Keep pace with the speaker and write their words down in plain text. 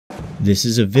This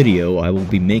is a video I will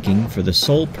be making for the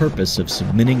sole purpose of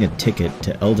submitting a ticket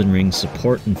to Elden Ring's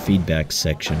support and feedback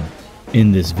section.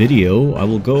 In this video, I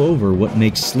will go over what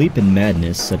makes Sleep and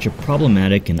Madness such a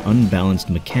problematic and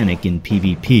unbalanced mechanic in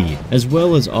PvP, as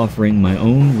well as offering my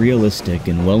own realistic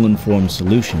and well-informed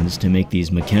solutions to make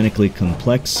these mechanically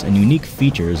complex and unique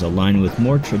features align with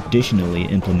more traditionally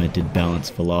implemented balance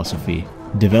philosophy.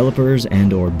 Developers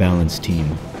and/or balance team,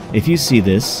 if you see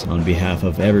this, on behalf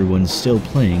of everyone still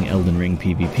playing Elden Ring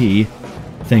PvP,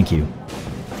 thank you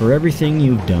for everything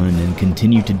you've done and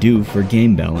continue to do for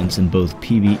game balance in both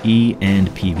PvE and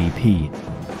PvP.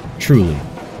 Truly,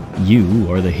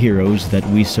 you are the heroes that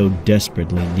we so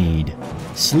desperately need.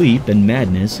 Sleep and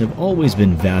Madness have always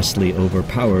been vastly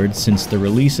overpowered since the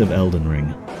release of Elden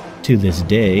Ring. To this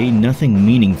day, nothing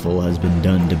meaningful has been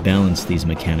done to balance these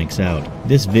mechanics out.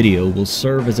 This video will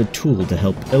serve as a tool to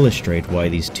help illustrate why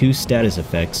these two status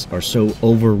effects are so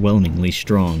overwhelmingly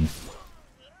strong.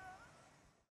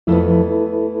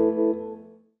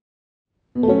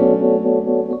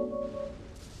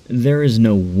 There is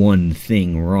no one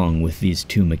thing wrong with these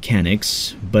two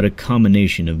mechanics, but a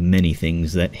combination of many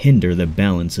things that hinder the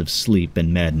balance of Sleep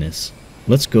and Madness.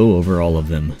 Let's go over all of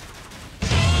them.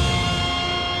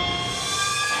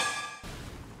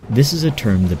 This is a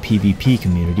term the PvP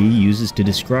community uses to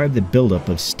describe the buildup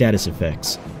of status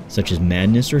effects, such as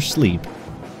Madness or Sleep,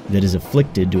 that is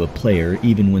afflicted to a player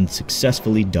even when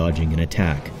successfully dodging an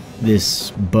attack.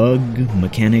 This bug,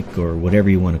 mechanic, or whatever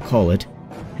you want to call it,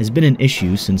 has been an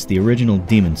issue since the original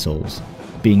Demon Souls.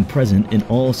 Being present in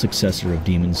all successor of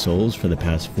Demon Souls for the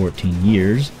past 14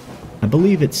 years, I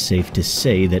believe it's safe to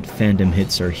say that fandom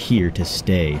hits are here to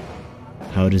stay.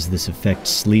 How does this affect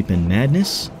Sleep and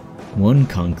Madness? One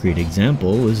concrete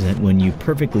example is that when you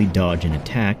perfectly dodge an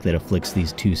attack that afflicts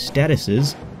these two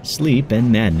statuses, Sleep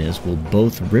and Madness will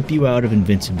both rip you out of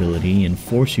invincibility and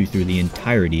force you through the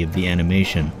entirety of the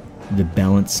animation. The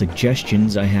balance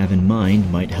suggestions I have in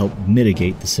mind might help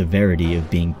mitigate the severity of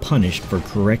being punished for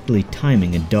correctly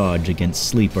timing a dodge against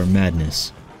Sleep or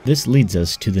Madness. This leads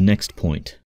us to the next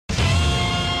point.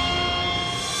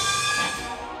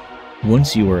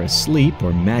 Once you are asleep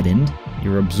or maddened,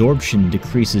 your absorption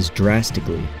decreases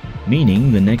drastically,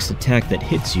 meaning the next attack that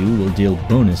hits you will deal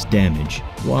bonus damage.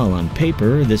 While on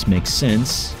paper this makes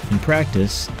sense, in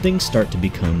practice things start to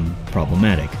become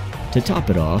problematic. To top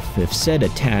it off, if said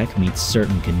attack meets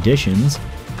certain conditions,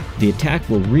 the attack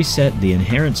will reset the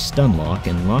inherent stun lock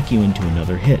and lock you into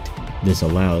another hit. This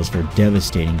allows for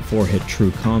devastating 4-hit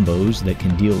true combos that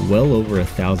can deal well over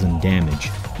 1,000 damage.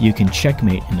 You can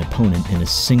checkmate an opponent in a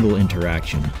single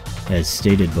interaction. As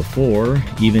stated before,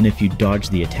 even if you dodge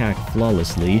the attack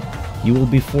flawlessly, you will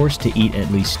be forced to eat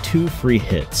at least 2 free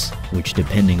hits, which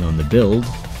depending on the build,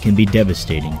 can be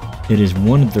devastating. It is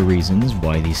one of the reasons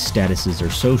why these statuses are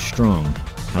so strong.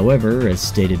 However, as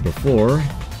stated before,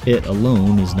 it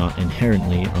alone is not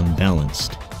inherently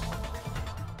unbalanced.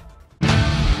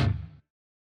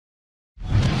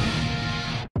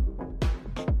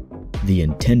 The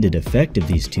intended effect of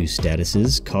these two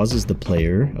statuses causes the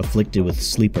player, afflicted with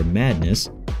Sleep or Madness,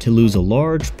 to lose a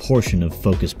large portion of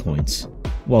focus points.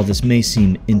 While this may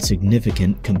seem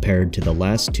insignificant compared to the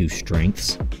last two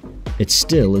strengths, it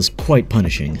still is quite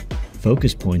punishing.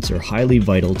 Focus points are highly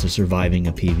vital to surviving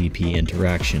a PvP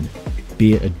interaction.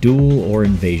 Be it a duel or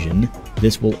invasion,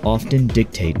 this will often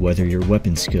dictate whether your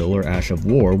weapon skill or Ash of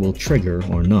War will trigger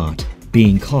or not.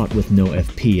 Being caught with no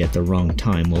FP at the wrong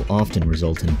time will often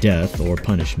result in death or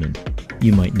punishment.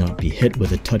 You might not be hit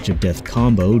with a Touch of Death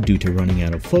combo due to running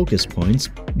out of focus points,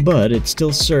 but it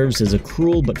still serves as a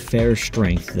cruel but fair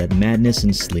strength that Madness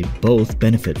and Sleep both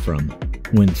benefit from.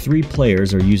 When 3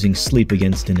 players are using Sleep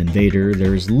against an invader,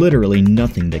 there is literally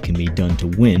nothing that can be done to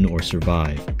win or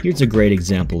survive. Here's a great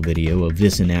example video of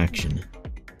this in action.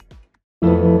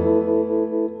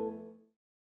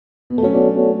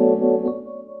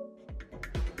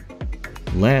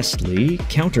 Lastly,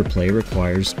 counterplay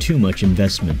requires too much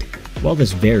investment. While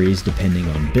this varies depending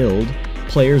on build,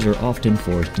 players are often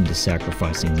forced into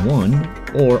sacrificing one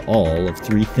or all of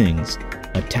 3 things: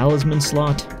 a talisman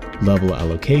slot, level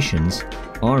allocations,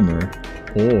 armor,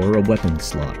 or a weapon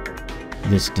slot.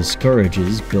 This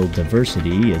discourages build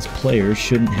diversity, as players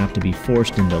shouldn't have to be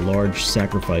forced into large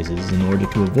sacrifices in order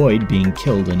to avoid being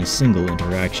killed in a single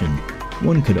interaction.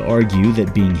 One could argue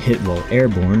that being hit while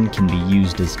airborne can be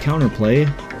used as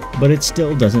counterplay, but it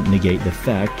still doesn't negate the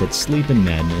fact that Sleep and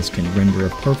Madness can render a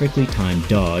perfectly timed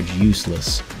dodge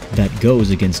useless. That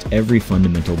goes against every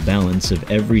fundamental balance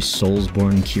of every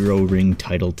Soulsborne Hero Ring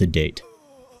title to date.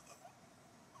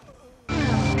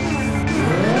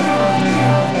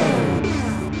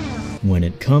 When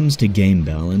it comes to game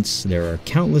balance, there are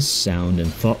countless sound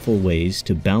and thoughtful ways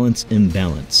to balance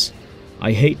imbalance.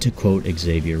 I hate to quote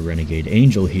Xavier Renegade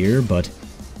Angel here, but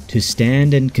to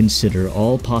stand and consider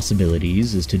all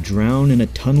possibilities is to drown in a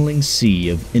tunneling sea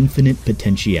of infinite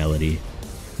potentiality.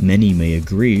 Many may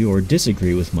agree or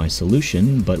disagree with my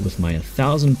solution, but with my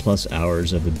 1,000+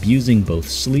 hours of abusing both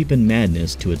sleep and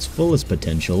madness to its fullest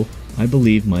potential, I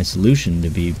believe my solution to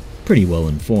be pretty well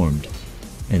informed.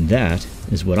 And that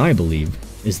is what I believe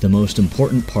is the most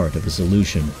important part of a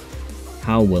solution: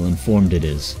 how well informed it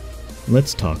is.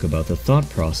 Let's talk about the thought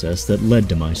process that led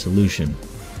to my solution.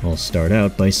 I'll start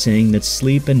out by saying that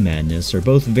sleep and madness are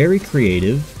both very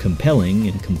creative, compelling,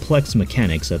 and complex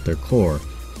mechanics at their core.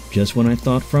 Just when I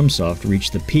thought FromSoft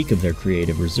reached the peak of their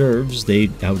creative reserves, they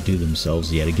outdo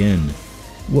themselves yet again.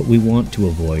 What we want to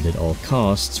avoid at all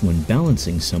costs when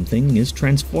balancing something is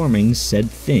transforming said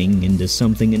thing into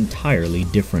something entirely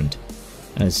different.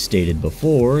 As stated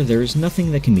before, there is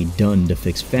nothing that can be done to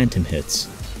fix phantom hits.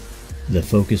 The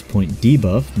focus point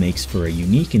debuff makes for a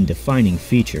unique and defining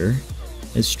feature.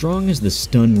 As strong as the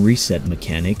stun reset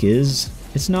mechanic is,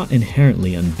 it's not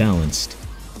inherently unbalanced.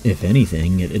 If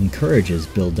anything, it encourages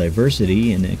build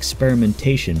diversity and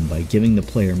experimentation by giving the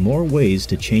player more ways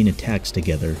to chain attacks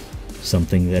together,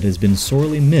 something that has been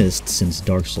sorely missed since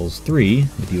Dark Souls 3,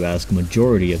 if you ask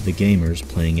majority of the gamers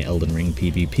playing Elden Ring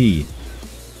PvP.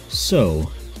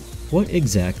 So, what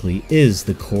exactly is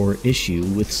the core issue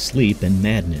with sleep and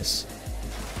madness?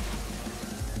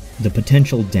 The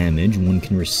potential damage one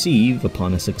can receive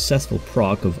upon a successful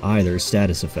proc of either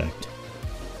status effect.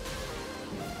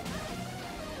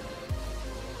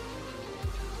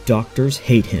 Doctors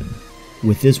hate him.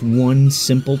 With this one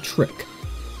simple trick,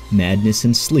 madness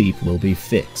and sleep will be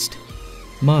fixed.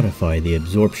 Modify the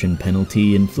absorption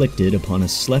penalty inflicted upon a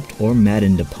slept or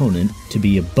maddened opponent to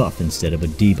be a buff instead of a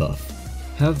debuff.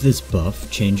 Have this buff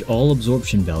change all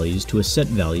absorption values to a set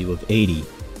value of 80,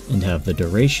 and have the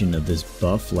duration of this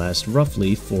buff last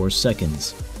roughly 4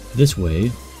 seconds. This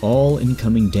way, all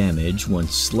incoming damage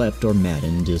once slept or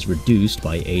maddened is reduced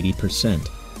by 80%.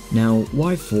 Now,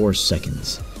 why 4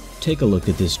 seconds? Take a look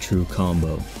at this true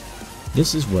combo.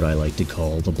 This is what I like to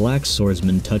call the Black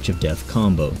Swordsman Touch of Death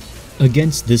combo.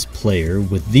 Against this player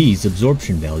with these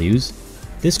absorption values,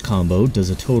 this combo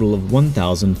does a total of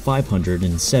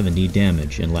 1,570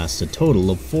 damage and lasts a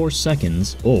total of 4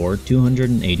 seconds or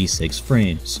 286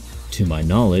 frames. To my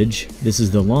knowledge, this is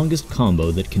the longest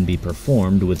combo that can be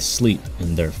performed with sleep,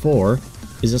 and therefore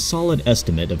is a solid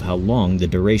estimate of how long the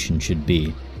duration should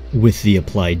be. With the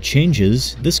applied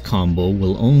changes, this combo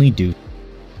will only do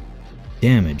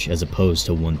damage as opposed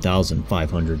to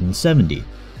 1,570.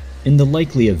 In the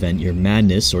likely event your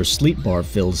madness or sleep bar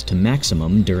fills to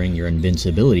maximum during your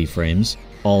invincibility frames,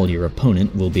 all your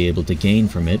opponent will be able to gain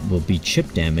from it will be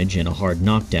chip damage and a hard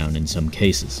knockdown in some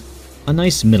cases. A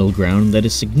nice middle ground that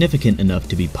is significant enough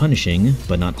to be punishing,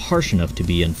 but not harsh enough to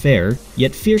be unfair,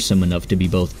 yet fearsome enough to be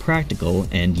both practical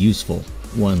and useful.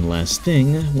 One last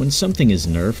thing, when something is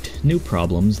nerfed, new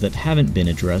problems that haven't been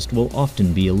addressed will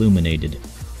often be illuminated.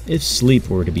 If sleep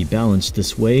were to be balanced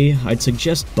this way, I'd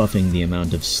suggest buffing the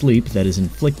amount of sleep that is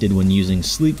inflicted when using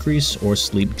sleep grease or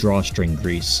sleep drawstring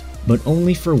grease, but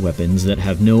only for weapons that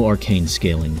have no arcane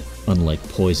scaling. Unlike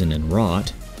poison and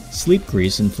rot, sleep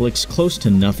grease inflicts close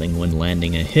to nothing when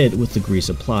landing a hit with the grease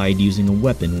applied using a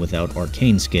weapon without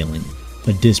arcane scaling.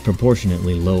 A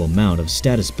disproportionately low amount of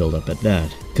status buildup at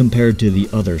that, compared to the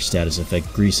other status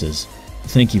effect greases.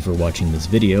 Thank you for watching this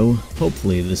video.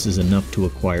 Hopefully this is enough to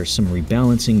acquire some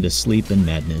rebalancing to sleep and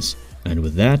madness. And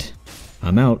with that,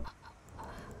 I'm out.